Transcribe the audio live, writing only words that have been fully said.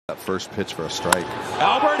That first pitch for a strike.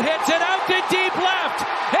 Albert hits it out to deep left.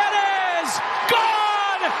 It is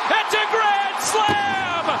gone. It's a grand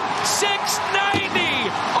slam.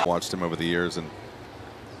 690. Watched him over the years, and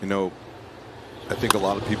you know, I think a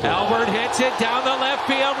lot of people. Albert hits it down the left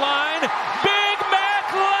field line. Big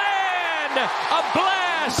Mac land. A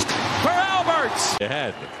blast for Albert.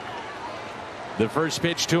 Ahead. The first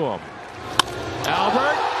pitch to him.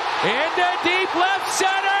 Albert into deep left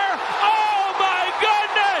center. Oh my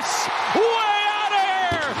goodness! Way out of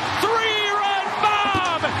here! 3-run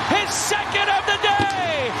bomb. His second of the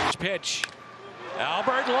day. Pitch.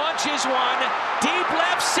 Albert launches one. Deep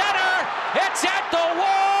left center. It's at the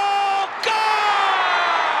wall.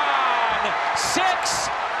 Gone!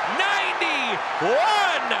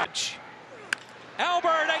 691.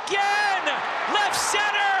 Albert again. Left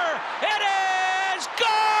center. It is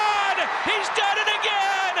gone. He's done it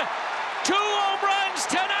again. 2 home runs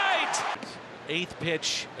tonight. 8th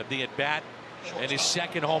pitch of the at-bat and his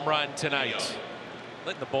second home run tonight.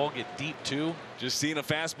 Letting the ball get deep too. Just seeing a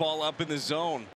fastball up in the zone.